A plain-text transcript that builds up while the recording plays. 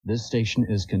This station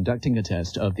is conducting a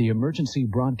test of the emergency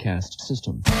broadcast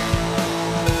system. This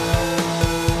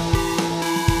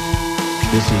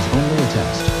is only a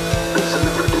test. The Center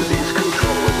for Disease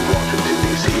Control in Washington,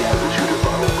 D.C. has issued a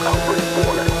viral outbreak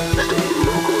warning, stating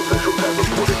local officials have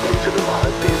reported cases of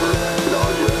high fever,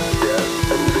 nausea,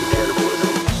 death, and even cannibalism.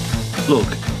 Look,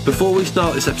 before we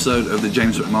start this episode of the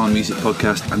James McMahon Music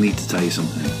Podcast, I need to tell you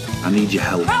something. I need your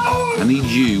help. I need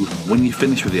you, when you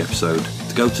finish with the episode,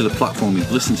 to go to the platform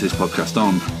you've listened to this podcast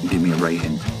on and give me a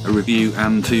rating, a review,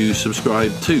 and to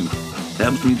subscribe too. It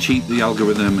helps me cheat the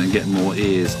algorithm and get more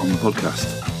ears on the podcast.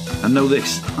 And know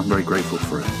this, I'm very grateful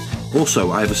for it.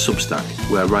 Also, I have a Substack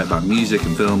where I write about music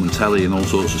and film and telly and all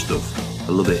sorts of stuff.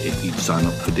 I love it if you sign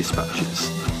up for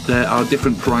dispatches. There are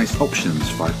different priced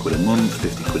options, £5 a month,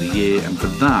 £50 a year, and for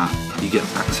that, you get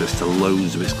access to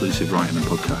loads of exclusive writing and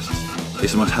podcasts.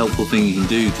 It's the most helpful thing you can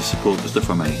do to support the stuff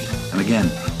I make. And again,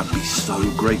 I'd be so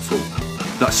grateful.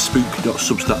 That's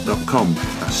spook.substack.com.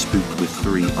 That's spook with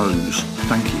 3 O's.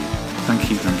 Thank you. Thank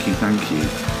you, thank you, thank you.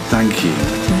 Thank you. We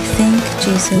thank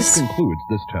Jesus. This concludes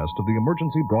this test of the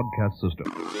emergency broadcast system.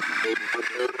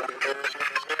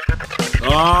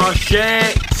 Oh,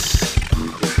 shit!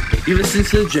 You're listening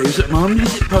to the James McMahon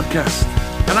Music Podcast.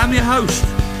 And I'm your host,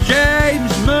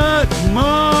 James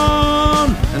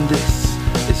McMahon. And this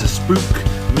is a Spook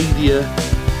Media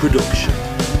production.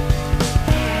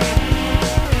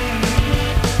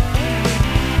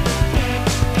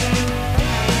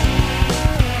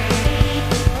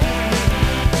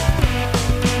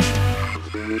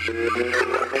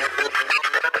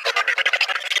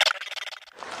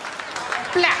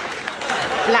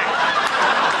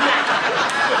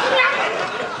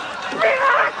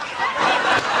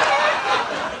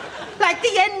 Like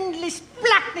the endless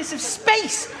blackness of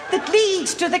space that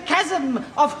leads to the chasm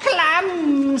of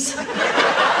clams.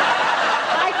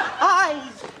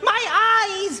 My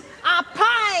eyes are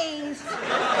pies,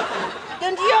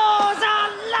 and yours are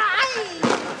lies,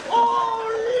 all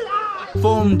lies.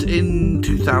 Formed in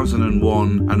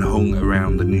 2001 and hung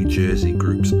around the New Jersey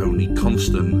group's only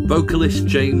constant, vocalist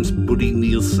James "Buddy"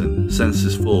 Nielsen,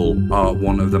 Senses Fall, are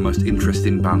one of the most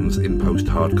interesting bands in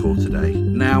post-hardcore today.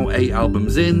 Now 8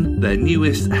 albums in, their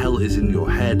newest, Hell Is In Your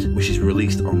Head, which is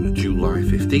released on July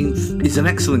 15th, is an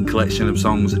excellent collection of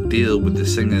songs that deal with the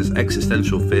singer's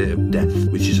existential fear of death,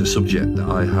 which is a subject that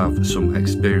I have some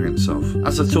experience of.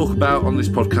 As I talk about on this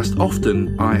podcast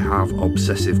often, I have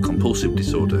obsessive-compulsive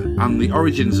disorder, and the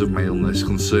origins of my illness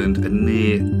concerned a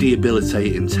near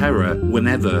debilitating terror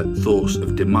whenever thoughts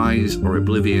of demise or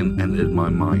oblivion entered my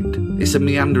mind. It's a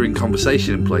meandering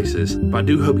conversation in places, but I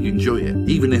do hope you enjoy it,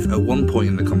 even if at one point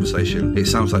in the conversation it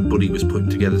sounds like Buddy was putting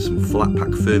together some flat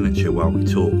pack furniture while we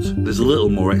talked. There's a little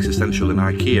more existential than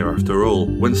IKEA after all.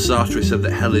 When Sartre said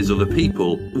that hell is other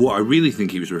people, what I really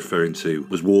think he was referring to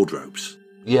was wardrobes.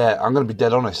 Yeah, I'm going to be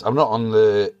dead honest. I'm not on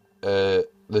the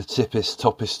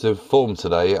toppest of form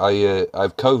today. I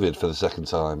have COVID for the second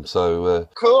time, so...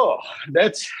 Cool.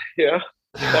 That's,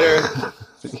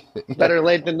 better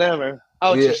late than never.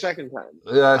 Oh, it's your second time.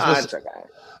 Yeah, it's okay.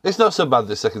 It's not so bad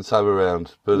the second time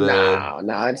around, but... No,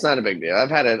 it's not a big deal. I've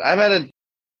had it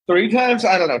 3 times.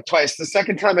 I don't know, twice. The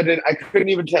second time I couldn't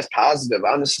even test positive.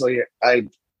 Honestly, I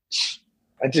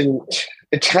didn't...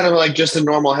 It's kind of like just a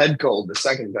normal head cold the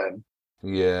second time.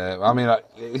 Yeah, I mean,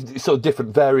 it's sort of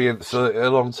different variants a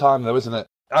long time though, isn't it?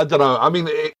 I don't know. I mean,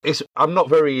 I'm not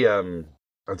very. I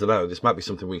don't know. This might be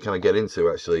something we kind of get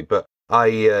into actually, but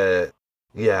I'm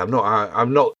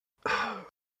not.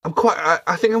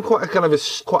 I think I'm quite a kind of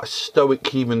quite a stoic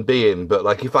human being. But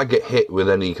like, if I get hit with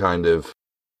any kind of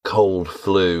cold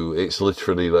flu, it's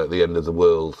literally like the end of the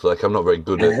world. Like, I'm not very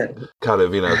good at kind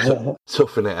of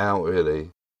toughing it out really.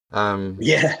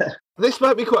 Yeah. This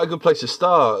might be quite a good place to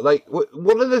start. Like,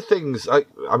 one of the things, I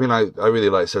really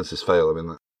like Senses Fail. I mean,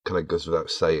 that kind of goes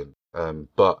without saying.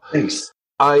 But thanks.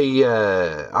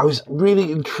 I was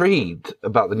really intrigued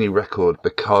about the new record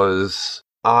because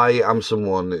I am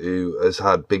someone who has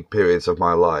had big periods of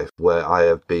my life where I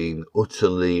have been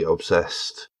utterly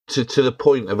obsessed to the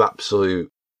point of absolute,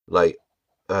 like,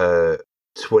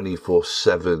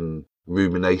 24/7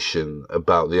 rumination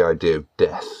about the idea of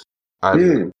death.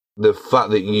 And the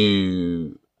fact that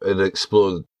you had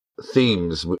explored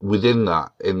themes within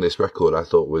that in this record, I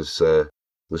thought was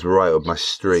right up my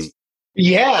street.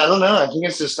 Yeah, I don't know. I think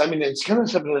it's just, I mean, it's kind of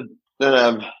something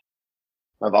that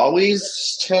I've always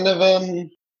kind of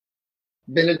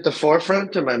been at the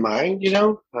forefront of my mind,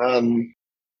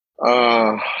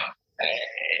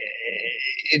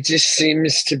 It just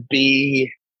seems to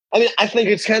be, I mean, I think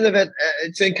it's kind of on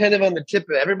the tip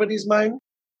of everybody's mind.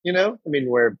 I mean,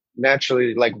 we're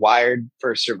naturally like wired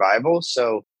for survival.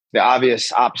 So the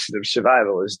obvious opposite of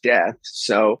survival is death.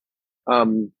 So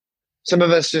some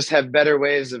of us just have better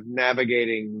ways of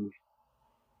navigating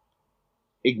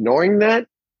ignoring that,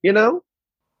 you know,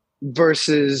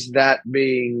 versus that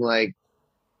being like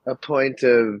a point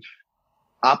of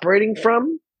operating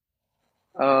from.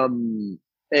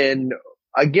 And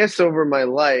I guess over my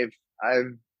life,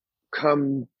 I've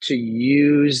come to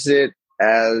use it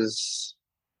as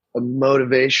a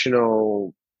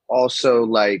motivational, also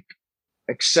like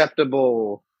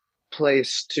acceptable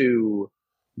place to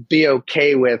be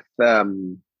okay with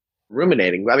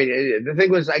ruminating. I mean, the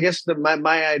thing was, I guess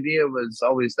my idea was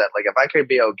always that like if I could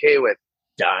be okay with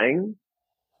dying,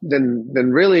 then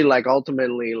really like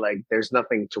ultimately like there's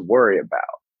nothing to worry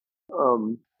about.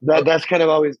 That's kind of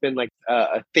always been like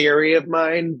a theory of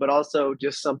mine, but also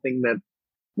just something that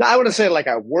I want to say like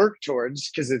I work towards,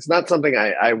 because it's not something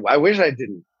I wish I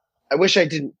didn't. I wish I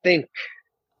didn't think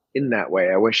in that way.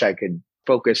 I wish I could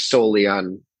focus solely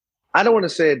on. I don't want to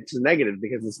say it's negative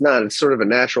because it's not. It's sort of a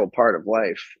natural part of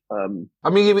life. I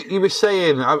mean, you were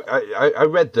saying I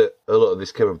read that a lot of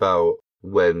this came about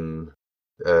when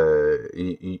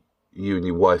you and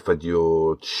your wife had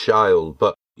your child,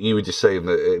 but you were just saying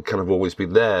that it kind of always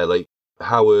been there. Like,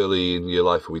 how early in your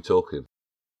life are we talking?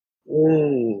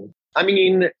 I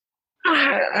mean,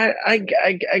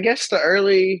 I guess the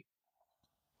early.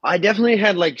 I definitely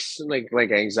had like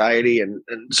anxiety and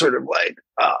sort of like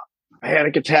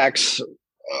panic attacks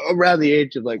around the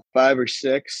age of like 5 or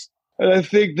 6, and I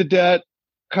think that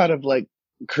kind of like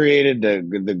created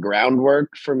the groundwork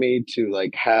for me to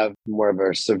like have more of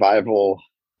a survival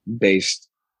based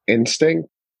instinct.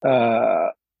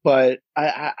 But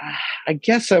I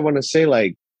guess I want to say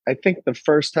like I think the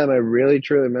first time I really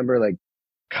truly remember like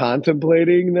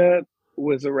contemplating that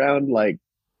was around like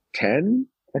 10.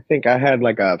 I think I had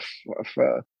like a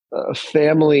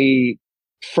family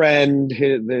friend.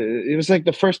 It was like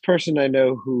the first person I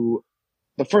know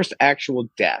the first actual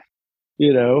death,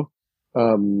 you know?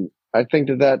 I think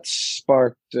that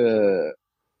sparked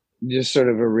just sort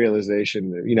of a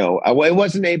realization that, you know, I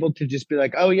wasn't able to just be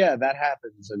like, oh yeah, that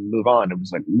happens and move on. It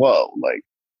was like, whoa, like,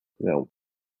 you know,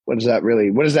 what does that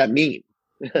mean?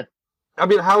 I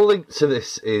mean, how linked to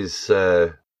this is,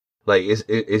 like, is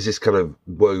this kind of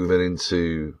woven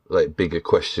into like bigger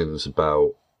questions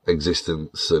about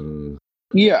existence and?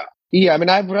 Yeah. I mean,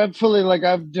 I've fully like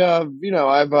you know,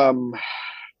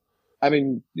 I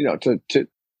mean, you know, to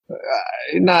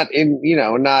not in, you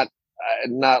know, not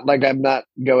like I'm not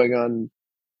going on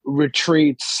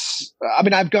retreats. I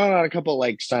mean, I've gone on a couple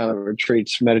like silent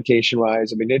retreats, meditation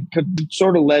wise. I mean, it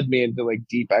sort of led me into like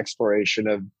deep exploration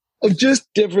of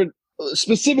just different.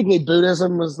 Specifically,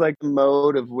 Buddhism was like the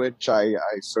mode of which I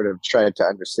sort of tried to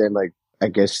understand, like, I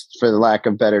guess for the lack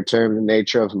of better term, the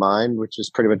nature of mind, which is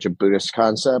pretty much a Buddhist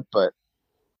concept. But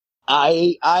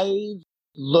I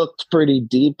looked pretty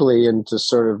deeply into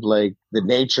sort of like the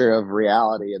nature of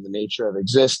reality and the nature of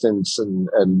existence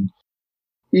and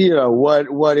you know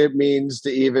what it means to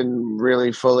even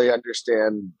really fully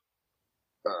understand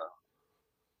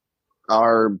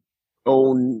our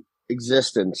own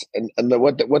existence and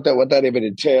what that even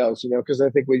entails, you know, because I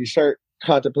think when you start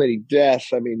contemplating death,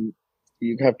 I mean,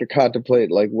 you have to contemplate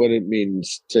like what it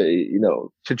means to, you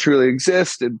know, to truly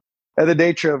exist and the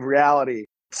nature of reality.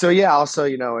 So yeah, also,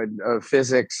 you know, in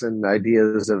physics and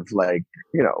ideas of like,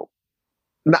 you know,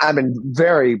 I mean,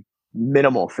 very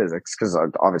minimal physics because I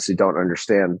obviously don't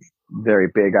understand very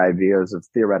big ideas of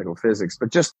theoretical physics,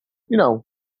 but just, you know,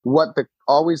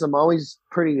 I'm always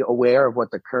pretty aware of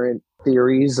what the current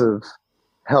theories of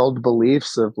held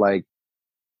beliefs of like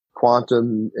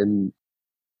quantum and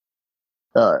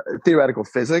theoretical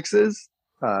physics is,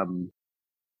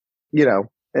 you know,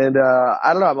 and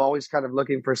I don't know, I'm always kind of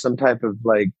looking for some type of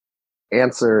like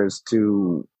answers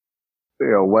to, you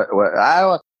know,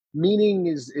 what meaning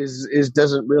is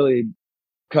doesn't really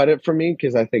cut it for me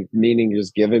because I think meaning is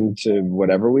given to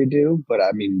whatever we do. But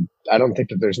I mean, I don't think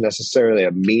that there's necessarily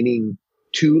a meaning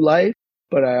to life,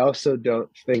 but I also don't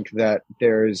think that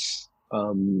there's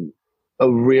a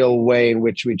real way in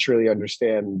which we truly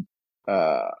understand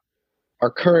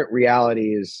our current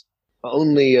reality is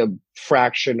only a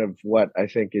fraction of what I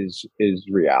think is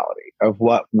reality of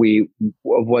what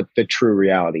the true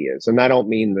reality is. And I don't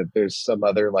mean that there's some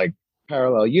other like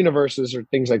parallel universes or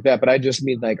things like that, but I just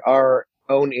mean like our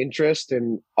own interest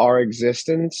in our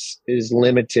existence is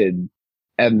limited.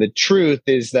 And the truth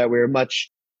is that we're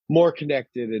much more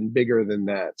connected and bigger than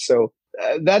that. So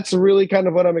that's really kind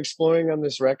of what I'm exploring on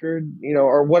this record, you know,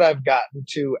 or what I've gotten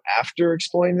to after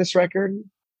exploring this record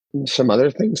and some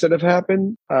other things that have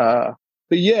happened. But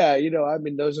yeah, you know, I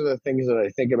mean, those are the things that I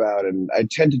think about. And I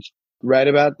tend to write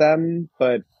about them,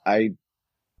 but I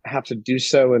have to do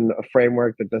so in a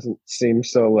framework that doesn't seem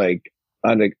so like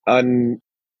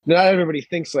not everybody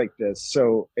thinks like this,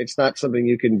 so it's not something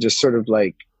you can just sort of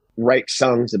like write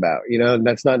songs about, and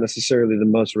that's not necessarily the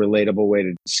most relatable way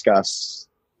to discuss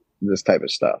this type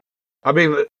of stuff. I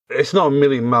mean, it's not a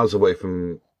million miles away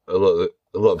from a lot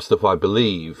of stuff I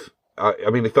believe. I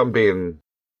mean, if I'm being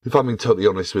totally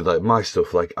honest with like my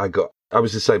stuff, like I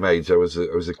was the same age. I was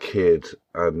a kid,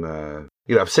 and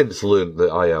I've since learned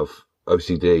that I have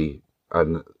OCD,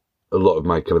 and a lot of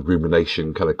my kind of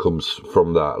rumination kind of comes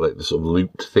from that, like the sort of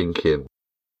looped thinking,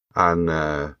 and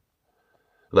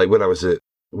like when I was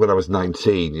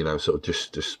 19, sort of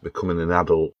just becoming an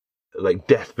adult, like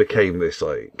death became this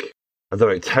like, I don't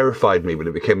know, it terrified me, but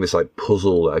it became this like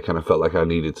puzzle that I kind of felt like I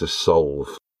needed to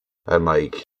solve, and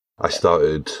like I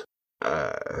started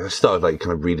like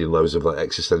kind of reading loads of like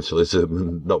existentialism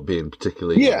and not being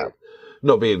particularly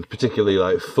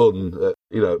like fun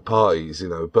at parties,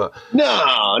 but no.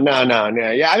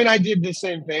 Yeah, I mean, I did the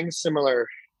same thing, similar.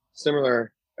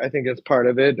 I think it's part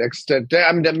of it. I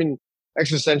mean,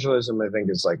 existentialism, I think,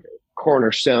 is like a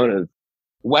cornerstone of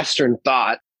Western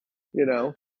thought.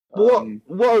 What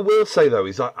I will say though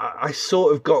is I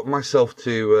sort of got myself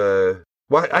to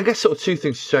well, I guess sort of two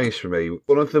things changed for me.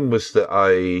 One of them was that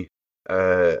I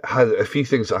had a few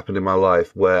things that happened in my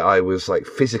life where I was like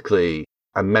physically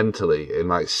and mentally in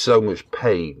like so much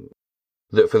pain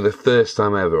that for the first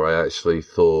time ever I actually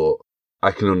thought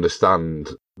I can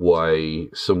understand why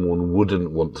someone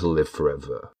wouldn't want to live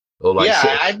forever. Or like,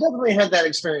 I definitely had that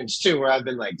experience too, where I've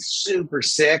been like super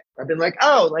sick. I've been like,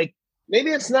 oh, like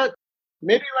maybe like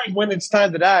when it's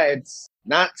time to die, it's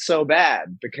not so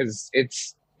bad because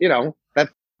it's, that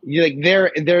you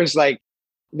like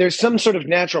there's some sort of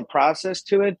natural process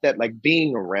to it that like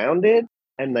being around it,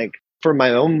 and like for my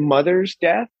own mother's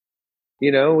death,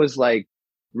 was like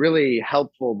really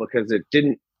helpful because it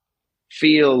didn't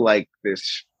feel like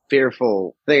this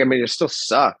fearful thing. I mean, it still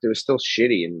sucked. It was still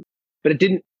shitty, but it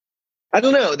didn't, I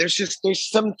don't know. There's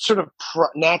some sort of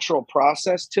natural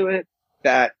process to it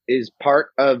that is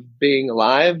part of being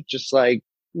alive. Just like,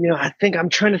 I think I'm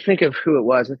trying to think of who it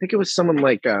was. I think it was someone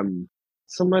like,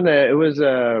 it was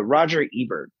Roger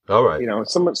Ebert. All right.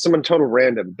 Someone total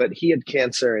random, but he had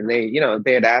cancer, and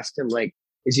they had asked him like,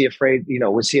 is he afraid,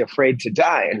 was he afraid to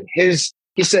die? And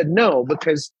he said no,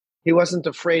 because he wasn't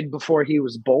afraid before he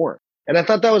was born. And I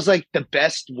thought that was like the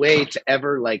best way to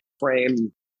ever like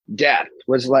frame death,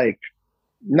 was like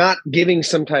not giving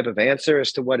some type of answer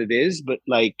as to what it is, but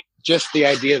like just the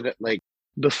idea that like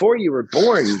before you were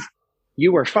born,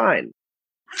 you were fine.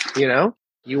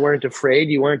 You weren't afraid.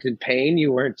 You weren't in pain.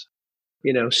 You weren't,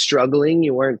 struggling.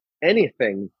 You weren't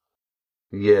anything.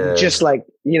 Yeah. Just like,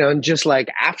 and just like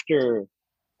after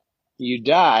you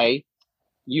die,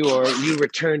 you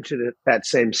return to that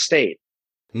same state.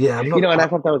 Yeah. And I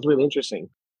thought that was really interesting.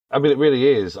 I mean, it really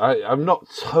is. I'm not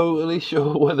totally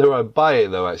sure whether I buy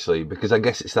it though, actually, because I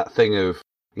guess it's that thing of,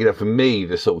 for me,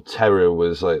 the sort of terror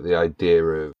was like the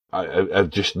idea of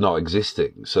just not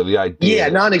existing. So the idea... Yeah,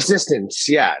 non-existence.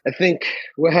 Yeah. I think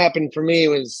what happened for me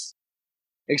was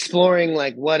exploring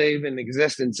like what even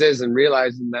existence is, and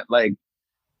realizing that like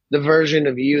the version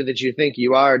of you that you think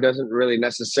you are doesn't really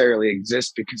necessarily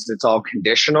exist, because it's all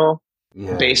conditional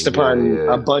based upon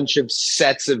a bunch of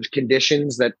sets of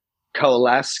conditions that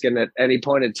coalesce. And at any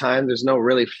point in time, there's no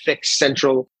really fixed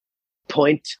central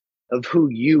point of who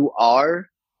you are.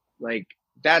 Like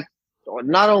that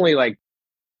not only like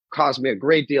caused me a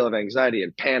great deal of anxiety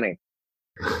and panic,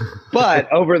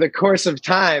 but over the course of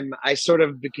time, I sort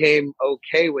of became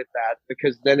okay with that,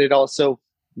 because then it also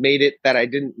made it that I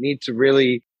didn't need to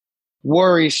really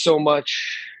worry so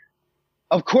much.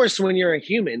 Of course, when you're a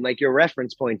human, like your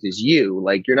reference point is you.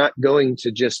 Like you're not going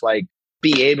to just like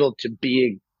be able to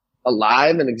be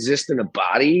alive and exist in a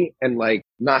body and like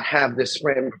not have this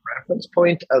frame of reference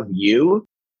point of you.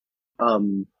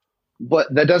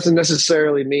 But that doesn't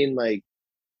necessarily mean like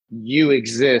you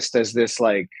exist as this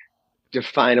like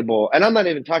definable, and I'm not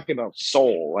even talking about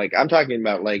soul. Like I'm talking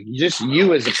about like just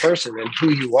you as a person, and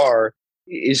who you are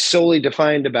is solely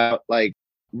defined about like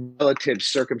relative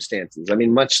circumstances. I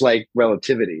mean, much like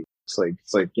relativity, it's like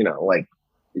like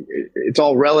it's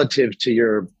all relative to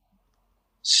your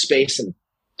space and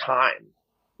time,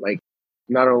 like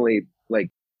not only like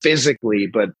physically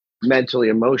but mentally,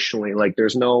 emotionally. Like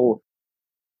there's no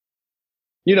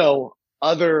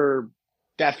other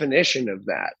definition of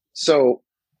that. So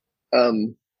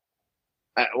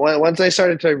once I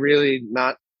started to really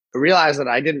not realize that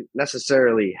I didn't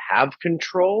necessarily have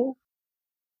control,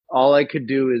 all I could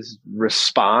do is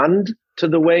respond to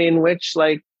the way in which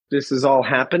like this is all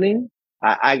happening.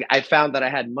 I found that I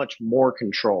had much more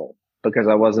control because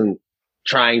I wasn't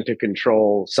trying to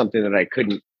control something that I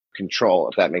couldn't control,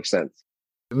 if that makes sense.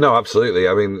 No, absolutely.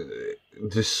 I mean,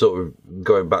 just sort of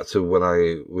going back to when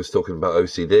I was talking about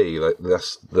OCD, like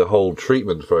that's the whole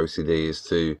treatment for OCD is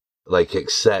to like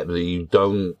accept that you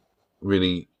don't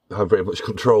really have very much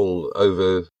control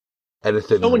over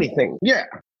anything. So many things. Yeah.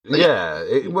 Yeah.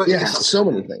 So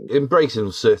many things. Embracing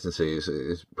uncertainty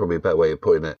is probably a better way of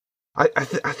putting it. I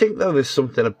think though there's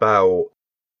something about,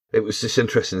 it was just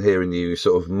interesting hearing you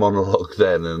sort of monologue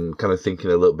then and kind of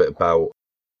thinking a little bit about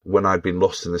when I'd been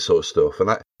lost in this sort of stuff.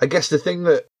 And I guess the thing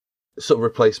that sort of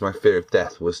replaced my fear of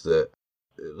death was that,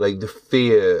 like, the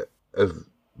fear of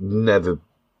never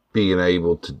being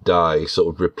able to die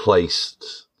sort of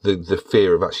replaced the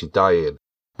fear of actually dying.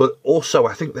 But also,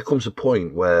 I think there comes a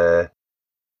point where,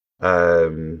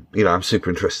 I'm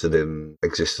super interested in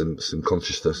existence and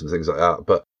consciousness and things like that.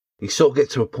 But you sort of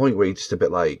get to a point where you're just a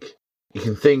bit like, you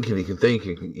can think and you can think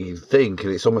and you can think,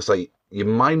 and it's almost like your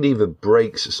mind either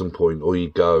breaks at some point or you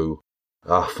go,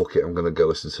 fuck it, I'm going to go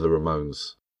listen to the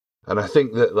Ramones. And I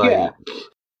think that,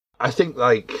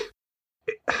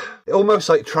 almost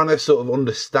like trying to sort of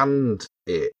understand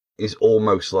it is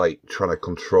almost like trying to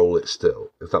control it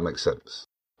still, if that makes sense.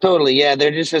 Totally, yeah.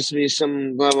 There just has to be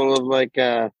some level of like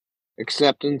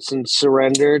acceptance and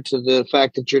surrender to the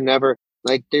fact that you're never,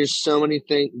 like, there's so many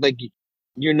things, like,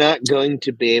 you're not going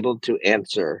to be able to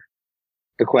answer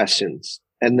the questions,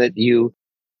 and that you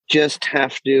just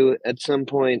have to at some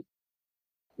point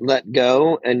let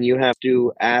go, and you have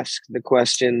to ask the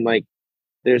question. Like,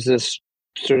 there's this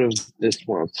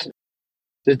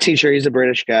the teacher, he's a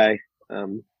British guy,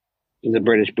 he's a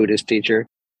British Buddhist teacher,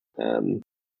 and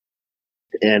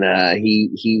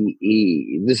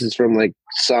he this is from like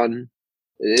Sun,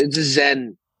 it's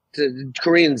a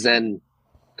Korean Zen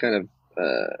kind of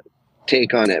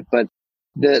take on it, but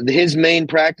his main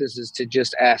practice is to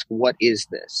just ask, what is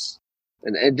this?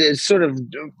 And it's sort of,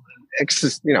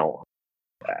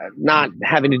 not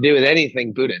having to do with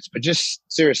anything Buddhist, but just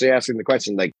seriously asking the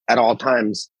question, like, at all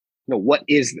times, what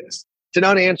is this? It's an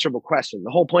unanswerable question.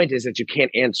 The whole point is that you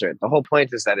can't answer it. The whole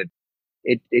point is that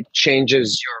it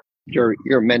changes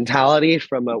your mentality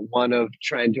from one of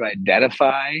trying to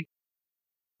identify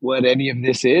what any of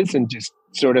this is, and just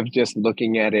sort of just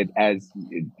looking at it as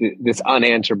this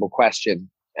unanswerable question,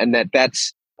 and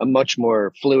that's a much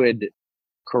more fluid,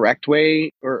 correct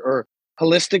way or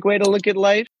holistic way to look at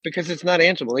life, because it's not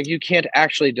answerable. Like, you can't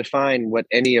actually define what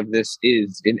any of this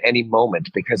is in any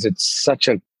moment, because it's such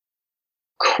a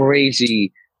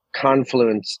crazy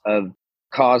confluence of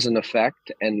cause and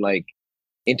effect and like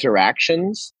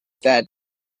interactions that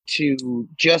to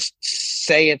just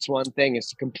say it's one thing is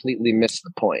to completely miss the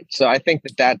point. So I think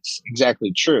that that's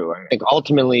exactly true. I think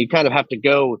ultimately you kind of have to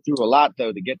go through a lot,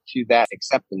 though, to get to that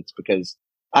acceptance, because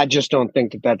I just don't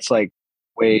think that that's like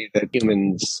the way that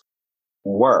humans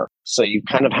work. So you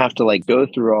kind of have to like go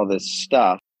through all this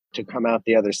stuff to come out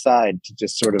the other side, to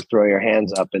just sort of throw your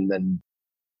hands up and then,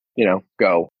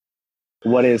 go,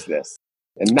 what is this?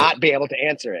 And not be able to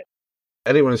answer it.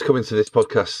 Anyone who's coming to this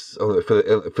podcast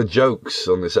for jokes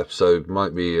on this episode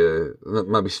might be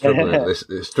struggling at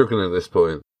this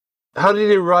point. How did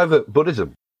you arrive at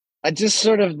Buddhism? I just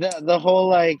sort of the whole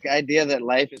like idea that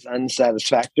life is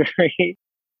unsatisfactory.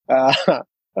 The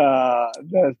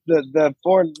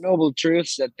Four Noble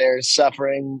Truths, that there's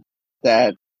suffering,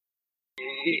 that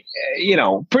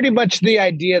pretty much the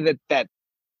idea that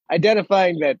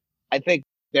identifying that I think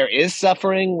there is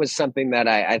suffering was something that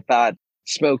I thought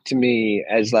spoke to me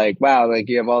as like, wow, like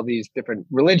you have all these different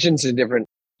religions and different,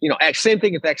 same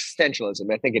thing with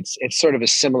existentialism. I think it's sort of a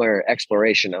similar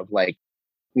exploration of like,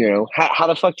 how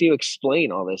the fuck do you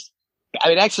explain all this? I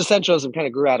mean, existentialism kind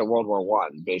of grew out of World War I,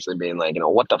 basically being like,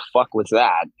 what the fuck was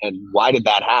that? And why did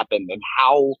that happen? And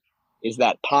how is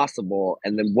that possible?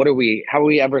 And then how are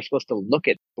we ever supposed to look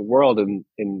at the world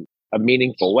in a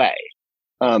meaningful way?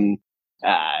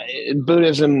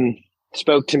 Buddhism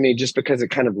spoke to me just because it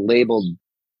kind of labeled,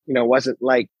 wasn't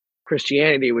like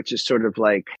Christianity, which is sort of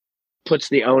like puts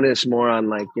the onus more on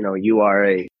like, you are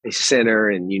a sinner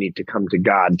and you need to come to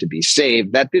God to be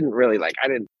saved. That didn't really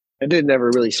it did never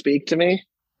really speak to me.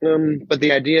 But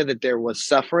the idea that there was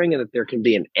suffering and that there can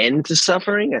be an end to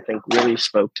suffering, I think really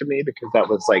spoke to me, because that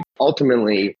was like,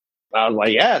 ultimately, I was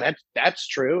like, yeah, that's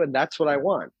true. And that's what I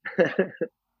want.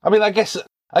 I mean, I guess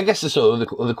the sort of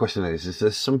other question is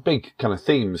there's some big kind of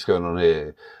themes going on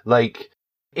here. Like,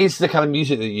 is the kind of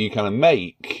music that you kind of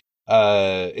make,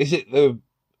 is it the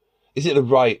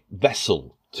right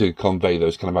vessel to convey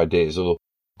those kind of ideas, or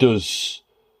does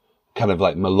kind of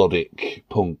like melodic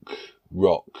punk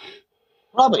rock?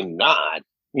 Probably not.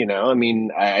 You know, I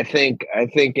mean, I think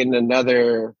in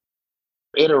another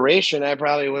iteration, I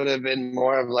probably would have been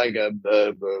more of like a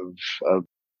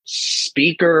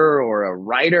speaker or a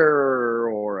writer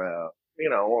or a, you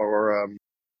know, or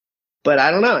but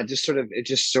I don't know. It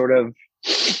just sort of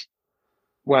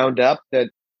wound up that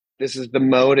this is the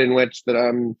mode in which that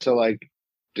I'm to like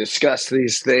discuss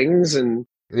these things. And,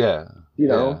 Yeah. you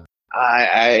know,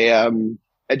 I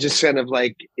just kind of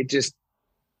like, it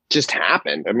just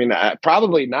happened. I mean,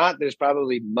 probably not. There's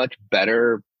probably much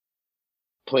better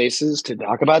places to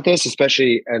talk about this,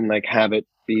 especially, and like have it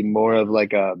be more of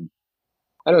like a,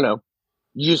 I don't know,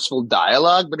 useful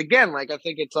dialogue. But again, like, I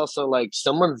think it's also like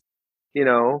someone's, you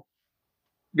know,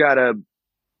 got to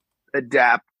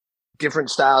adapt different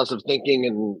styles of thinking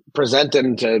and present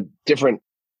them to different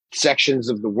sections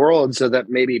of the world so that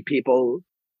maybe people,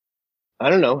 I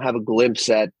don't know, have a glimpse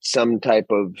at some type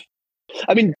of,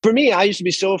 I mean, for me, I used to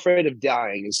be so afraid of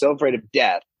dying and so afraid of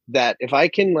death that if I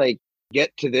can like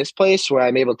get to this place where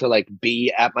I'm able to like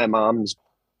be at my mom's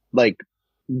like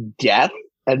death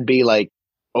and be like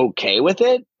okay with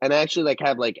it and actually like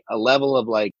have like a level of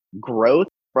like growth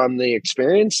from the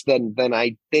experience, then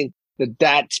I think that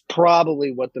that's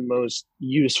probably what the most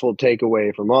useful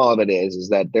takeaway from all of it is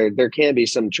that there can be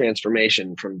some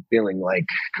transformation from feeling like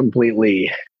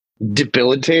completely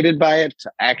debilitated by it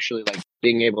to actually like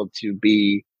being able to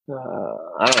be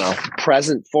I don't know,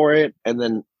 present for it, and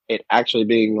then it actually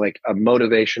being like a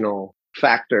motivational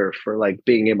factor for like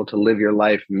being able to live your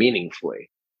life meaningfully.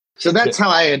 So that's how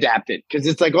I adapt it, because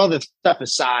it's like all this stuff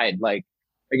aside, like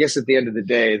I guess at the end of the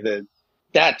day,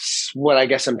 that's what I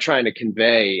guess I'm trying to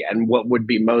convey and what would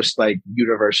be most like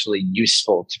universally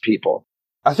useful to people.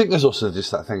 I think there's also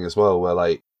just that thing as well where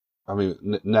like, I mean,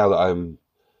 now that I'm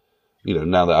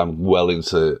well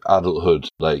into adulthood,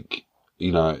 like,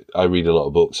 you know, I read a lot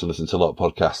of books and listen to a lot of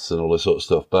podcasts and all this sort of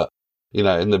stuff. But, you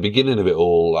know, in the beginning of it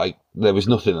all, like, there was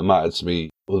nothing that mattered to me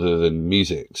other than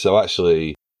music. So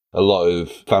actually, a lot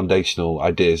of foundational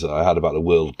ideas that I had about the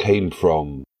world came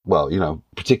from, well, you know,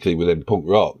 particularly within punk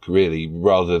rock, really,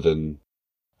 rather than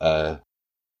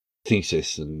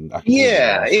thesis and academia.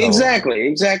 Yeah,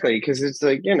 exactly. Because it's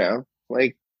like, you know,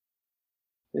 like,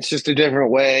 it's just a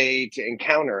different way to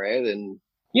encounter it. And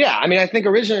yeah, I mean, I think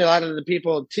originally a lot of the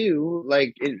people too,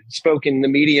 like, it spoke in the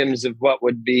mediums of what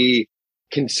would be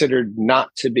considered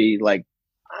not to be like,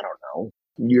 I don't know,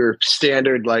 your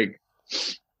standard like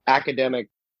academic,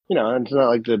 you know. It's not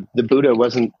like the Buddha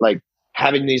wasn't like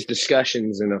having these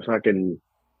discussions in a fucking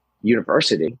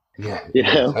university. Yeah, you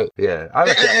know? Yeah.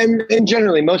 And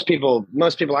generally, most people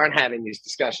aren't having these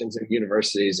discussions in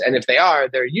universities, and if they are,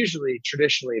 they're usually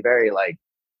traditionally very like,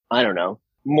 I don't know,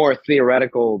 more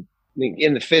theoretical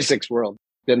in the physics world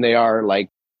than they are like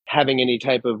having any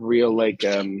type of real like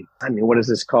I mean, what is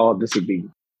this called? This would be,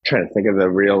 trying to think of the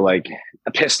real like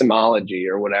epistemology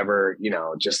or whatever, you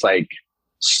know, just like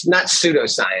not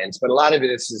pseudoscience, but a lot of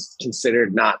it is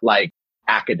considered not like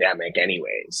academic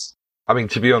anyways. I mean,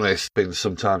 to be honest, it's been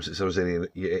some time since I was in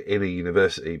a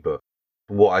university, but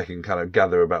from what I can kind of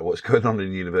gather about what's going on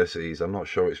in universities, I'm not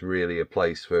sure it's really a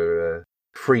place for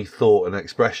free thought and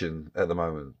expression at the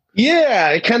moment.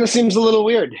 Yeah, it kind of seems a little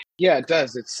weird. Yeah, it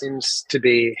does. It seems to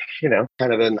be, you know,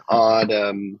 kind of an odd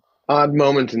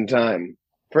moment in time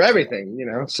for everything, you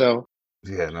know. So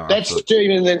yeah, no, that's absolutely.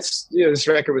 true. And that's, you know, this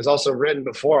record was also written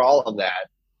before all of that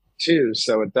too,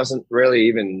 so it doesn't really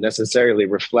even necessarily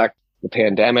reflect the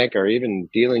pandemic or even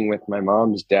dealing with my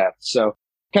mom's death. So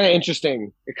kind of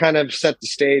interesting. It kind of set the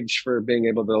stage for being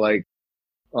able to like,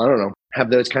 I don't know, have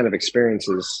those kind of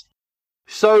experiences.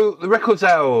 So the record's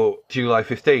out July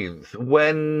 15th.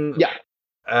 When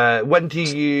do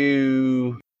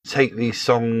you take these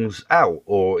songs out,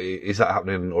 or is that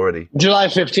happening already? July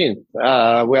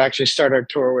 15th. We actually start our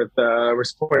tour with, we're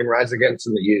supporting Rise Against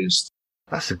and The Used.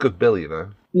 That's a good bill, you know.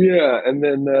 Yeah, and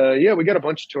then, we got a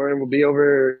bunch of touring. We'll be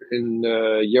over in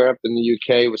Europe and the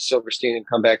UK with Silverstein and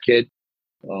Comeback Kid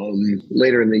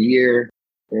later in the year.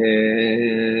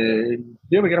 And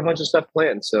yeah, we got a bunch of stuff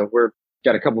planned. So we're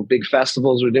got a couple of big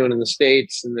festivals we're doing in the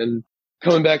States, and then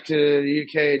coming back to the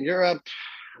UK and Europe.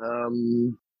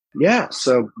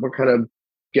 So we're kind of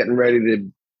getting ready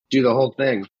to do the whole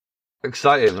thing.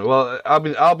 Exciting. Well, I'll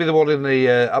be the one in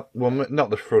the not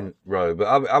the front row, but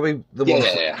I'll be the one.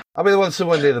 Yeah. I'll be the one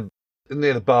somewhere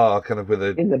near the bar, kind of with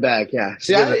in the back. Yeah.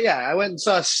 See, I went and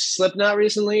saw Slipknot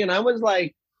recently, and I was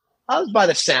by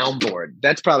the soundboard.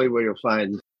 That's probably where you'll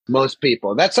find most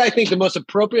people. That's, I think, the most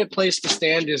appropriate place to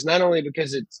stand, is not only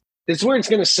because it's where it's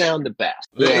going to sound the best.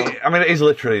 I mean, it is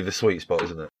literally the sweet spot,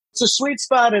 isn't it? It's a sweet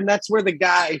spot, and that's where the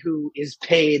guy who is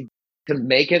paid to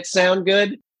make it sound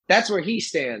good, that's where he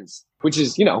stands. which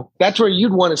is, that's where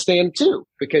you'd want to stand too,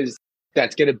 because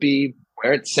that's going to be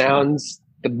where it sounds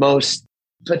the most,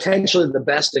 potentially the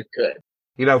best it could.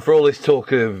 For all this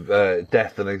talk of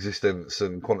death and existence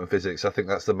and quantum physics, I think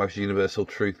that's the most universal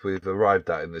truth we've arrived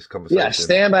at in this conversation. Yeah,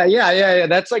 stand by. Yeah.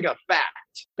 That's like a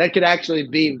fact. That could actually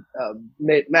be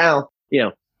now,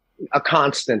 a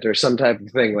constant or some type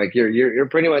of thing. Like you're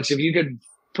pretty much, if you could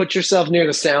put yourself near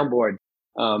the soundboard,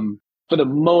 for the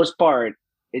most part,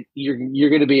 you're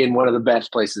going to be in one of the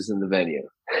best places in the venue.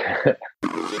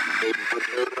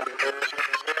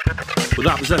 Well,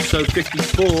 that was episode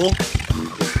 54.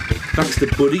 Thanks to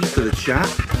Buddy for the chat.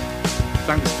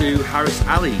 Thanks to Harris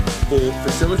Ali for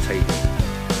facilitating.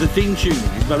 The theme tune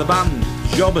is by the band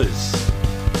Jobbers.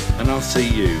 And I'll see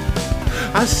you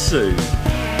as soon.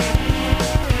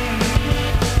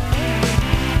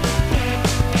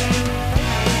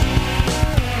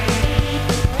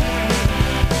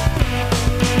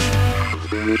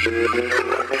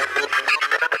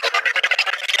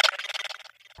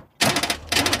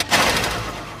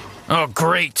 Oh,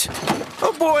 great.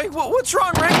 Oh, boy. What's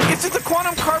wrong, Rick? Is it the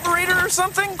quantum carburetor or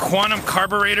something? Quantum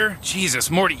carburetor?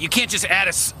 Jesus, Morty, you can't just add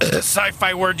a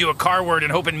sci-fi word to a car word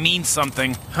and hope it means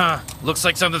something. Huh. Looks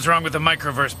like something's wrong with the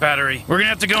microverse battery. We're gonna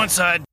have to go inside.